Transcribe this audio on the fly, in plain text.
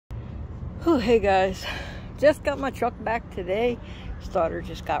Oh, hey guys, just got my truck back today. Starter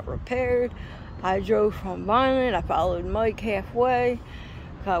just got repaired. I drove from Vineland. I followed Mike halfway.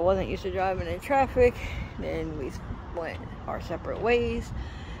 I wasn't used to driving in traffic. Then we went our separate ways.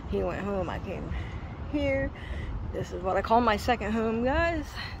 He went home, I came here. This is what I call my second home, guys.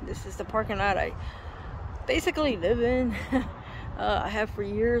 This is the parking lot I basically live in. I have for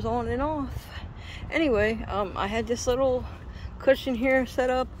years on and off. Anyway, I had this little cushion here set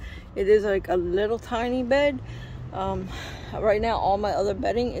up. It is like a little tiny bed. Right now all my other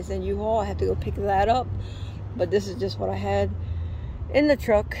bedding is in U-Haul. I have to go pick that up, but this is just what I had in the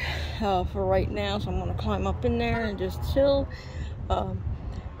truck for right now. So I'm gonna climb up in there and just chill.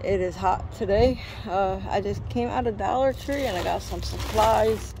 It is hot today. I just came out of Dollar Tree and I got some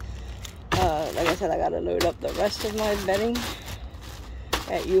supplies. Like I said, I gotta load up the rest of my bedding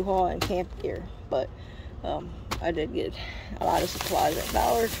at U-Haul and Camp Gear, but I did get a lot of supplies at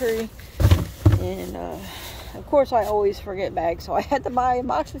Dollar Tree, and of course I always forget bags, so I had to buy a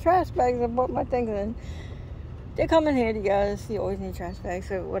box of trash bags and put my things in. They come in handy, guys. You always need trash bags,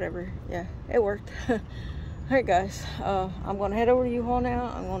 so whatever. Yeah, it worked. Alright guys, I'm gonna head over to U-Haul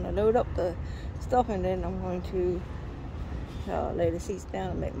now. I'm gonna load up the stuff, and then I'm going to lay the seats down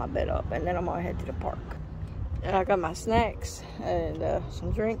and make my bed up, and then I'm gonna head to the park. And I got my snacks and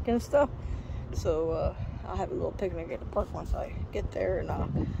some drink and stuff, so I'll have a little picnic at the park once I get there, and I'll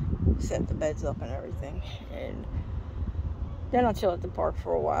set the beds up and everything, and then I'll chill at the park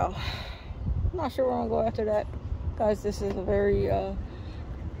for a while. I'm not sure where I'm gonna go after that, guys. This is a very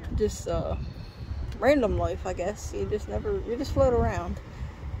random life, I guess. You just float around,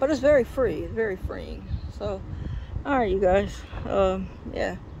 but it's very free. It's very freeing. So all right, you guys,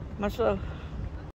 yeah, much love.